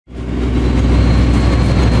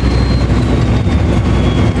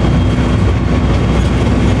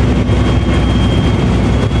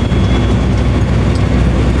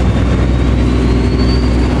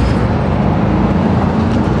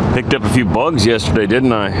bugs yesterday,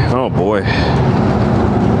 didn't I? Oh boy.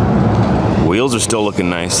 Wheels are still looking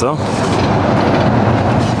nice though.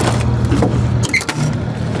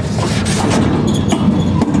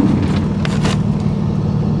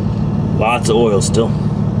 Lots of oil still.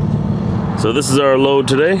 So this is our load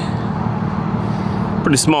today.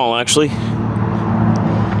 Pretty small actually,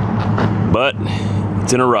 but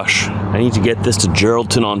it's in a rush. I need to get this to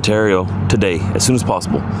Geraldton, Ontario today, as soon as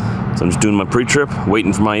possible. So I'm just doing my pre-trip,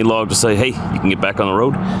 waiting for my e-log to say, hey, you can get back on the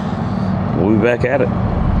road. We'll be back at it.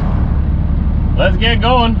 Let's get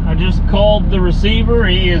going. I just called the receiver.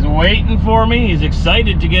 He is waiting for me. He's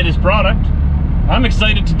excited to get his product. I'm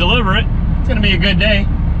excited to deliver it. It's gonna be a good day.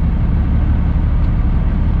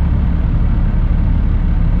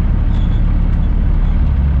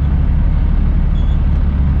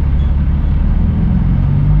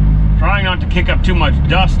 Trying not to kick up too much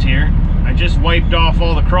dust here. I just wiped off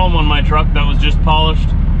all the chrome on my truck that was just polished.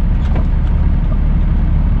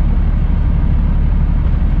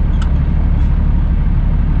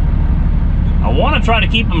 I want to try to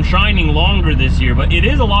keep them shining longer this year, but it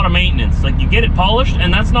is a lot of maintenance. Like, you get it polished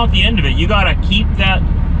and that's not the end of it. You gotta keep that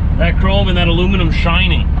chrome and that aluminum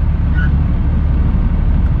shining.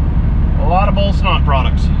 A lot of bull snot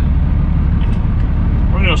products.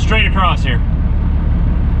 We're gonna go straight across here.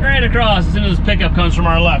 Right across as soon as this pickup comes from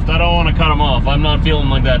our left. I don't want to cut them off. I'm not feeling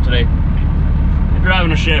like that today. You're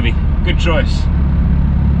driving a Chevy. Good choice.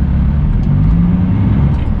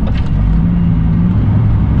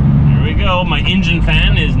 There we go. My engine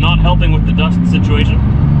fan is not helping with the dust situation.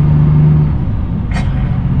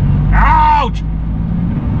 Ouch!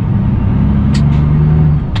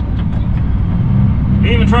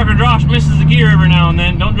 Even Trucker Josh misses the gear every now and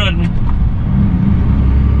then. Don't judge me.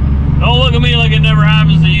 Don't look at me like it never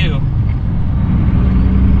happens to you.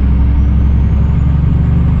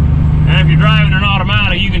 And if you're driving an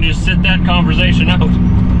automatic, you can just sit that conversation out.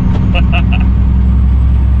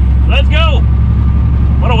 Let's go!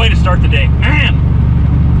 What a way to start the day. Man!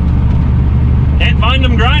 Can't find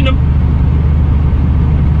them, grind them.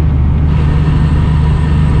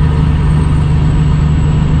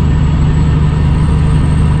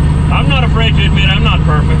 I'm not afraid to admit I'm not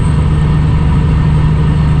perfect.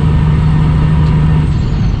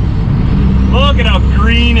 Look at how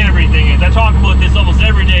green everything is. I talk about this almost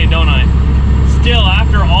every day, don't I? Still,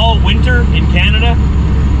 after all winter in Canada,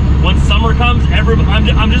 when summer comes,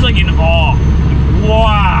 I'm just like in awe.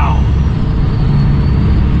 Wow.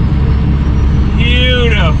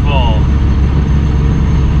 Beautiful.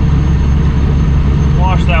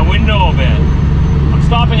 Wash that window a bit. I'm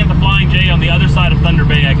stopping at the Flying J on the other side of Thunder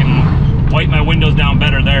Bay. I can wipe my windows down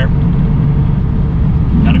better there.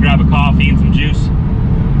 Gotta grab a coffee and some juice.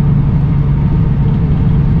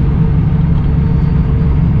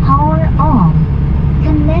 Power on.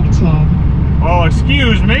 Connected. Oh,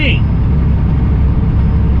 excuse me.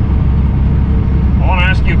 I want to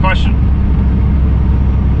ask you a question.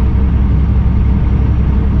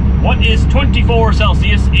 What is 24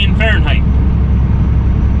 Celsius in Fahrenheit?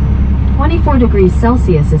 24 degrees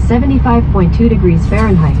Celsius is 75.2 degrees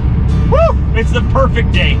Fahrenheit. Woo! It's the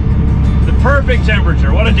perfect day. The perfect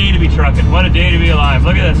temperature. What a day to be trucking. What a day to be alive.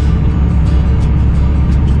 Look at this.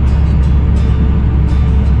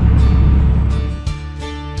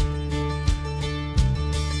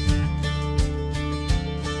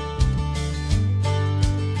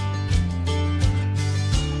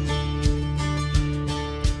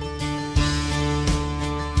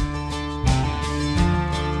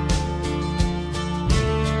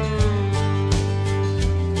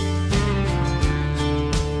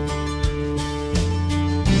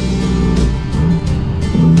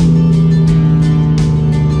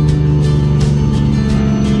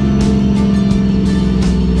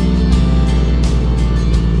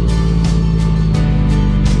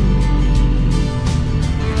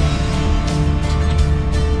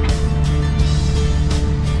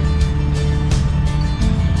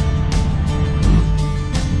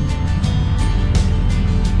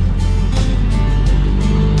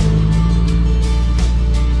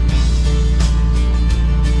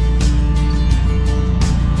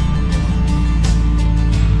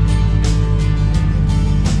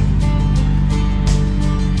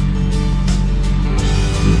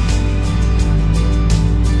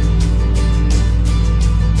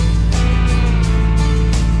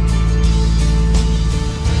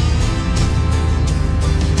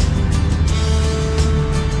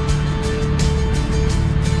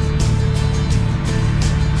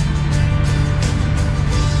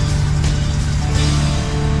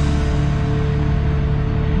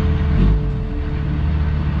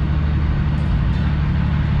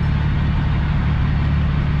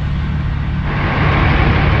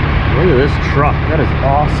 this truck. That is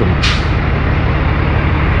awesome.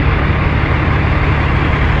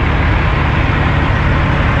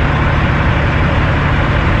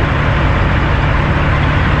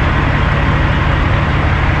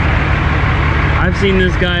 I've seen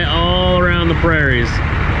this guy all around the prairies.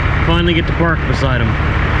 Finally get to park beside him.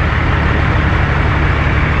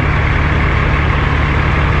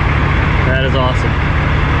 That is awesome.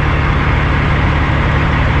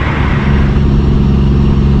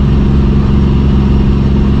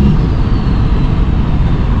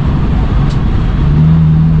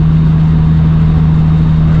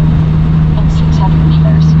 In 600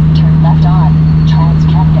 meters, turn left on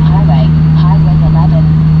Trans-Canada Highway, Highway 11.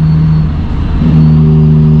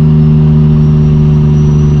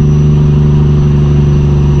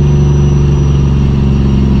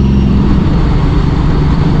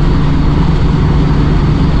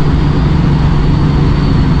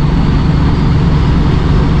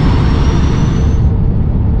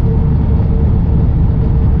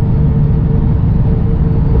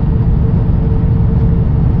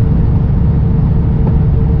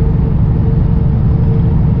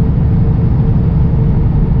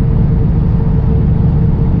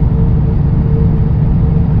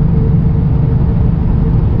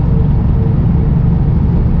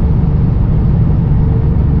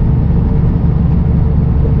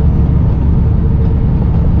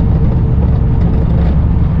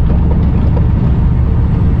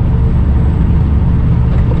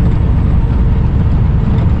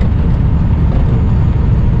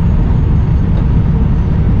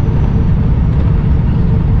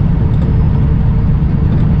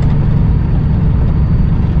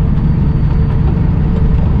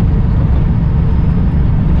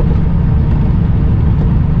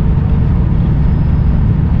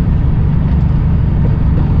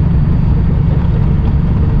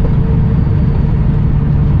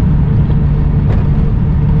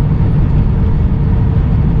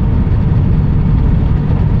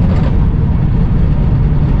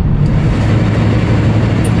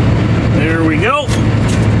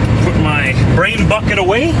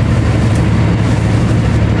 Away.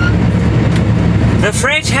 The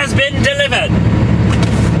freight has been delivered.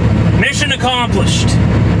 Mission accomplished.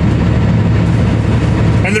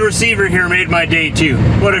 And the receiver here made my day too.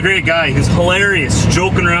 What a great guy. He was hilarious,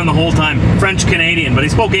 joking around the whole time. French Canadian, but he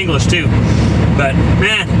spoke English too. But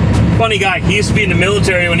man, funny guy. He used to be in the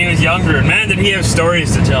military when he was younger, and man, did he have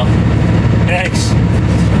stories to tell. Thanks.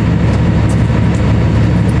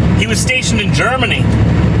 He was stationed in Germany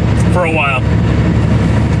for a while.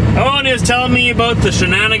 Oh, and he was telling me about the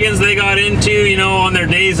shenanigans they got into, you know, on their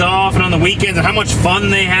days off and on the weekends, and how much fun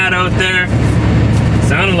they had out there.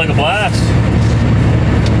 Sounded like a blast.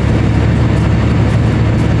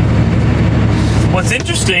 What's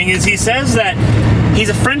interesting is he says that he's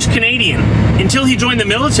a French Canadian. Until he joined the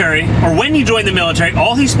military, or when he joined the military,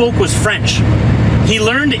 all he spoke was French. He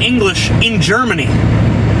learned English in Germany.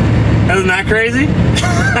 Isn't that crazy?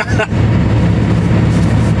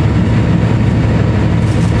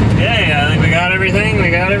 Yeah, I think we got everything.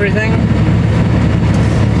 We got everything.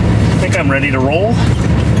 I think I'm ready to roll.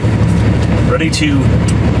 Ready to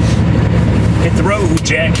hit the road,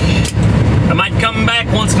 Jack. I might come back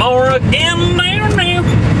once more again.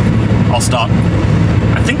 I'll stop.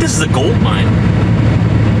 I think this is a gold mine.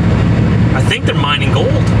 I think they're mining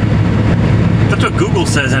gold. That's what Google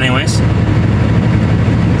says anyways.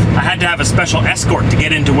 I had to have a special escort to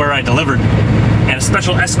get into where I delivered, and a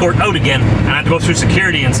special escort out again, and I had to go through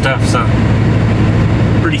security and stuff, so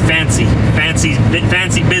pretty fancy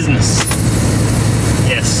business.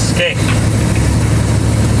 Yes, okay.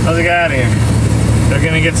 How's it got here? They're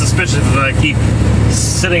gonna get suspicious if I keep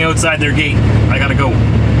sitting outside their gate. I gotta go.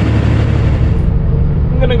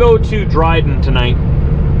 I'm gonna go to Dryden tonight.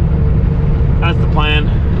 That's the plan.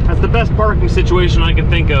 That's the best parking situation I can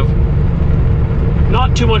think of.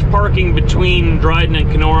 Not too much parking between Dryden and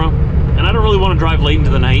Kenora, and I don't really want to drive late into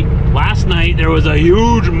the night. Last night there was a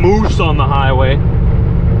huge moose on the highway.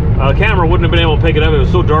 The camera wouldn't have been able to pick it up. It was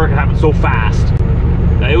so dark, it happened so fast.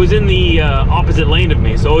 It was in the opposite lane of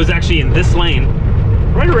me, so it was actually in this lane,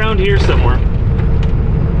 right around here somewhere.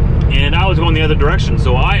 And I was going the other direction,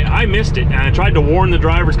 so I missed it, and I tried to warn the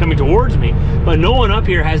drivers coming towards me, but no one up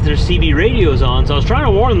here has their CB radios on, so I was trying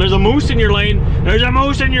to warn them, there's a moose in your lane, there's a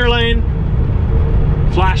moose in your lane.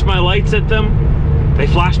 Flashed my lights at them, they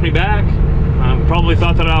flashed me back. Probably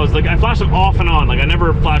thought that I was like, I flashed them off and on, like I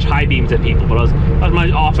never flash high beams at people, but I was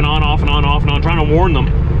my off and on, trying to warn them.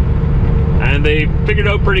 And they figured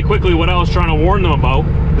out pretty quickly what I was trying to warn them about,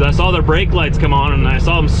 because I saw their brake lights come on and I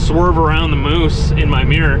saw them swerve around the moose in my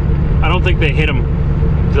mirror. I don't think they hit him.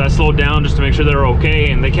 because I slowed down just to make sure they were okay,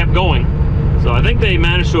 and they kept going. So I think they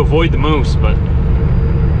managed to avoid the moose, but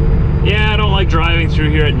yeah, I don't like driving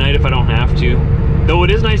through here at night if I don't have to. Though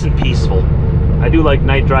it is nice and peaceful. I do like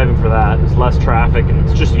night driving for that. There's less traffic and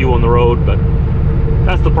it's just you on the road, but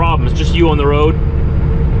that's the problem. It's just you on the road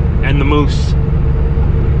and the moose.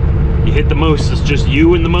 You hit the moose, it's just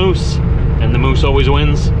you and the moose always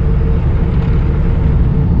wins.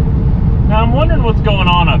 Now I'm wondering what's going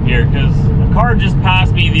on up here, because a car just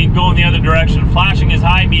passed me going the other direction, flashing his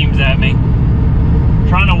high beams at me,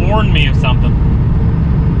 trying to warn me of something.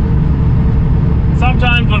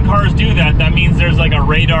 Sometimes when cars do that, that means there's like a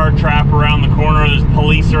radar trap around the corner, there's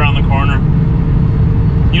police around the corner.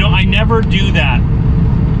 You know, I never do that.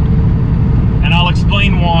 And I'll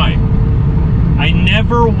explain why. I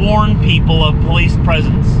never warn people of police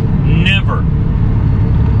presence. Never.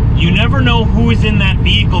 You never know who is in that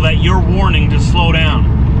vehicle that you're warning to slow down.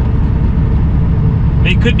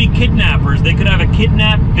 They could be kidnappers. They could have a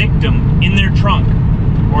kidnapped victim in their trunk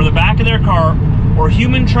or the back of their car, or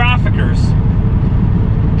human traffickers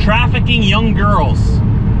trafficking young girls.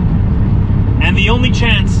 And the only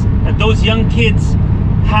chance that those young kids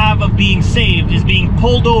have of being saved is being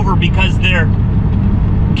pulled over because their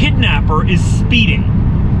kidnapper is speeding.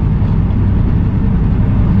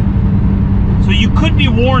 So you could be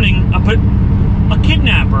warning a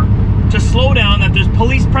kidnapper to slow down, that there's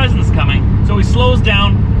police presence coming. So he slows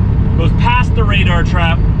down, goes past the radar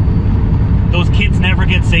trap. Those kids never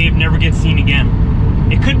get saved, never get seen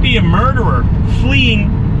again. It could be a murderer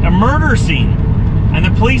fleeing a murder scene, and the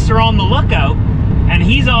police are on the lookout, and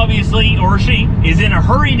he's obviously, or she, is in a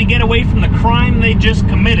hurry to get away from the crime they just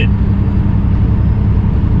committed.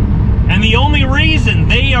 And the only reason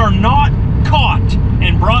they are not caught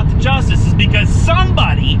and brought to justice is because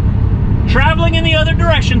somebody traveling in the other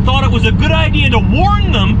direction thought it was a good idea to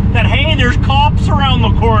warn them that, hey, there's cops around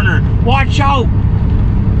the corner, watch out.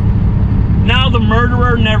 Now the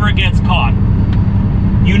murderer never gets caught.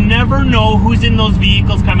 You never know who's in those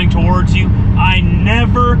vehicles coming towards you. I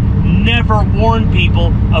never warn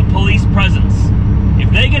people of police presence.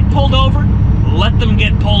 If they get pulled over, let them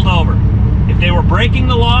get pulled over. If they were breaking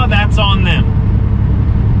the law, that's on them.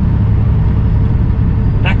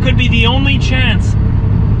 That could be the only chance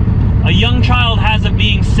a young child has of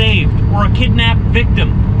being saved, or a kidnapped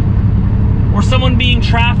victim, or someone being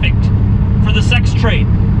trafficked for the sex trade.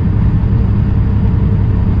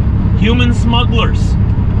 Human smugglers,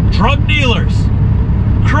 drug dealers,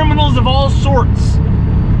 criminals of all sorts.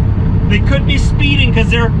 They could be speeding because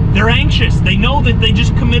they're anxious. They know that they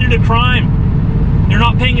just committed a crime. They're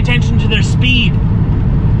not paying attention to their speed.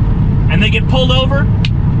 And they get pulled over,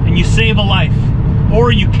 and you save a life.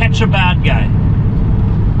 Or you catch a bad guy.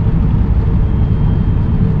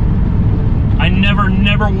 I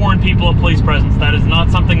never warn people of police presence. That is not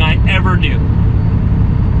something I ever do.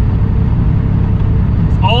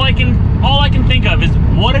 All I can think of is,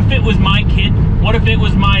 what if it was my kid? What if it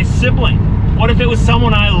was my sibling? What if it was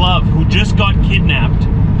someone I love who just got kidnapped?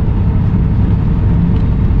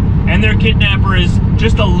 And their kidnapper is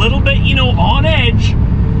just a little bit, you know, on edge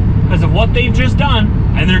because of what they've just done,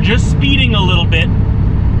 and they're just speeding a little bit.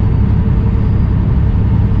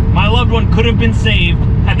 My loved one could have been saved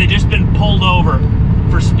had they just been pulled over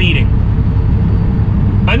for speeding.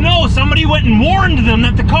 But no, somebody went and warned them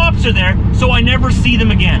that the cops are there, so I never see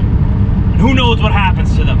them again. And who knows what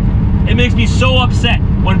happens to them. It makes me so upset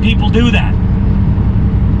when people do that.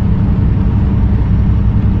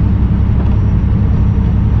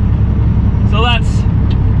 So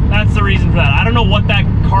that's the reason for that. I don't know what that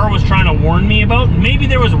car was trying to warn me about. Maybe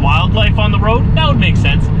there was wildlife on the road. That would make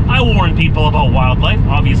sense. I warn people about wildlife.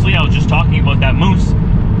 Obviously, I was just talking about that moose.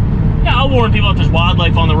 Yeah, I'll warn people if there's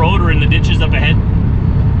wildlife on the road or in the ditches up ahead.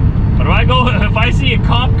 But if I see a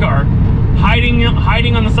cop car hiding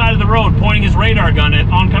on the side of the road, pointing his radar gun at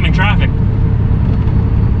oncoming traffic,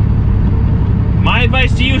 my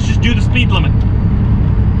advice to you is just do the speed limit.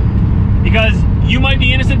 Because you might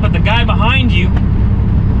be innocent, but the guy behind you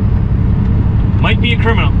might be a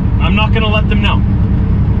criminal. I'm not going to let them know.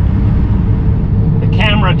 The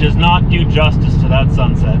camera does not do justice to that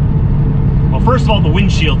sunset. Well, first of all, the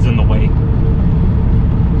windshield's in the way.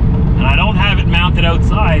 And I don't have it mounted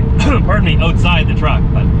outside, pardon me, outside the truck,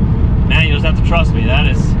 but man, you just have to trust me.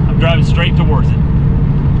 I'm driving straight towards it.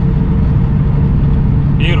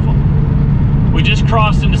 Beautiful. We just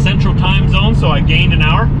crossed into Central Time Zone, so I gained an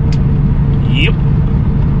hour. Yep.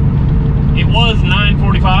 It was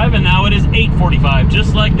 9:45 and now it is 8:45.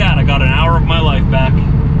 Just like that, I got an hour of my life back.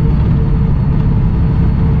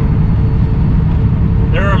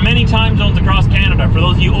 There are many time zones across Canada. For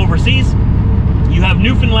those of you overseas, You have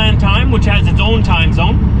Newfoundland time, which has its own time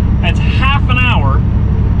zone. That's half an hour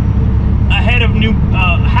ahead of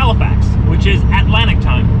Halifax, which is Atlantic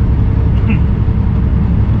time.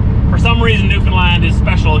 For some reason, Newfoundland is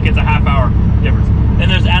special. It gets a half-hour difference. Then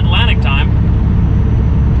there's Atlantic time.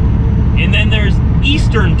 And then there's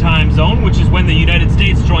Eastern time zone, which is when the United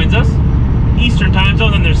States joins us. Eastern time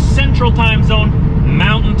zone. Then there's Central time zone,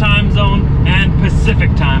 Mountain time zone, and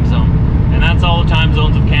Pacific time zone. And that's all the time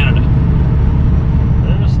zones of Canada.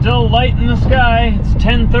 There's still light in the sky. It's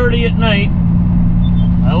 10:30 at night.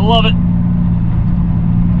 I love it.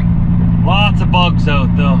 Lots of bugs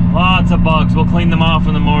out though, lots of bugs. We'll clean them off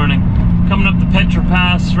in the morning. Coming up the Petra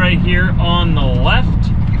Pass right here on the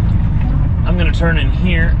left. I'm gonna turn in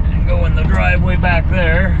here and go in the driveway back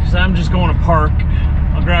there, because I'm just going to park.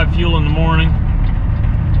 I'll grab fuel in the morning.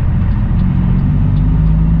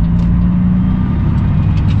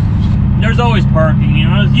 There's always parking, you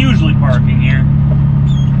know, there's usually parking here.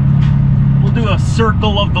 We'll do a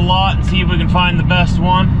circle of the lot and see if we can find the best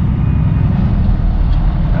one.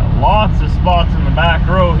 Lots of spots in the back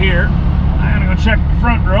row here. I'm gonna go check the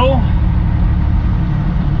front row.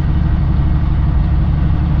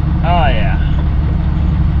 Oh yeah.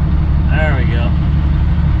 There we go.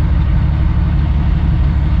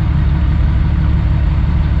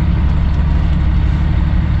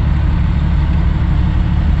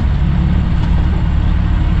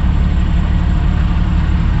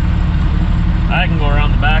 I can go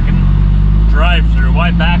around the back and drive through.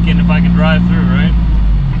 Why back in if I can drive through, right?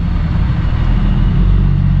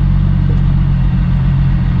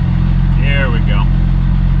 There we go.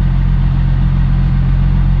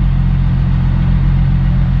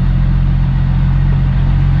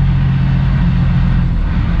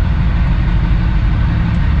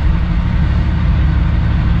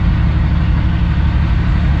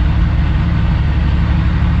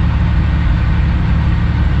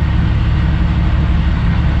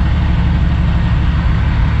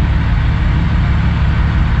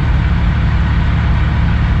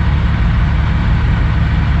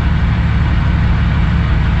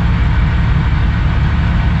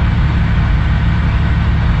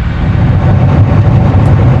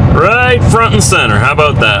 Front and center, how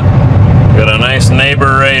about that? Got a nice neighbor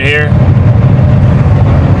right here.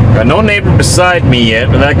 Got no neighbor beside me yet,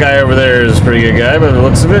 but that guy over there is a pretty good guy by the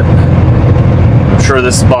looks of it. I'm sure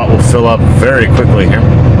this spot will fill up very quickly here.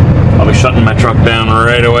 I'll be shutting my truck down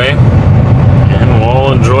right away, and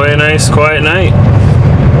we'll enjoy a nice quiet night.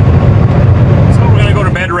 So we're gonna go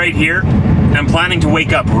to bed right here. I'm planning to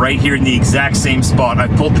wake up right here in the exact same spot. I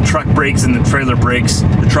pulled the truck brakes and the trailer brakes.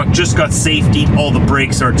 The truck just got safety. All the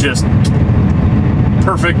brakes are just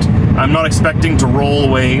perfect. I'm not expecting to roll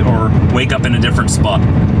away or wake up in a different spot.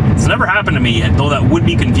 It's never happened to me yet, though that would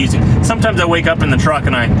be confusing. Sometimes I wake up in the truck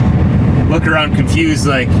and I look around confused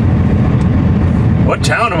like, what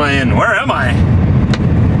town am I in? Where am I?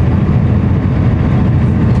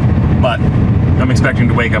 But I'm expecting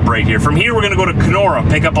to wake up right here. From here, we're gonna go to Kenora,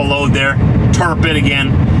 pick up a load there, tarp it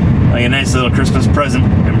again, like a nice little Christmas present,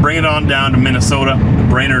 and bring it on down to Minnesota, the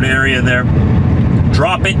Brainerd area there.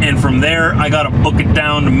 Drop it, and from there, I gotta book it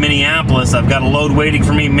down to Minneapolis. I've got a load waiting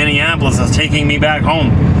for me in Minneapolis that's taking me back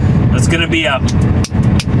home. It's gonna be a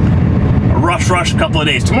rush couple of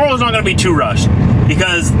days. Tomorrow's not gonna be too rushed,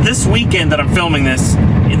 because this weekend that I'm filming this,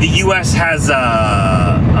 the US has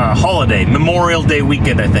a holiday, Memorial Day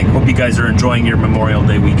weekend, I think. Hope you guys are enjoying your Memorial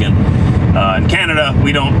Day weekend. In Canada,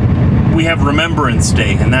 we have Remembrance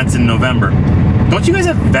Day, and that's in November. Don't you guys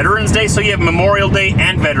have Veterans Day? So you have Memorial Day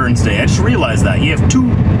and Veterans Day. I just realized that. You have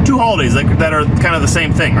two holidays that are kind of the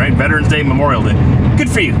same thing, right? Veterans Day, Memorial Day. Good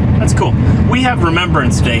for you. That's cool. We have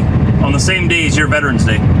Remembrance Day on the same day as your Veterans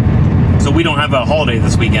Day. So we don't have a holiday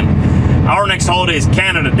this weekend. Our next holiday is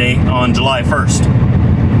Canada Day on July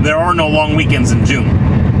 1st. There are no long weekends in June,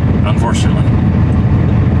 unfortunately.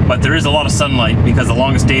 But there is a lot of sunlight because the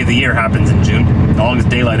longest day of the year happens in June, the longest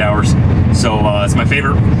daylight hours. So it's my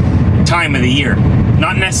favorite time of the year.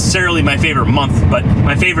 Not necessarily my favorite month, but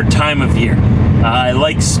my favorite time of year. I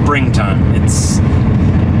like springtime. It's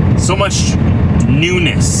so much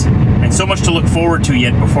newness and so much to look forward to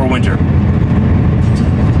yet before winter.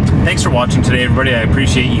 Thanks for watching today, everybody. I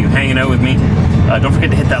appreciate you hanging out with me. Don't forget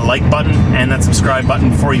to hit that like button and that subscribe button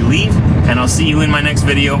before you leave, and I'll see you in my next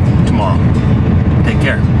video tomorrow. Take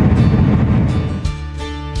care.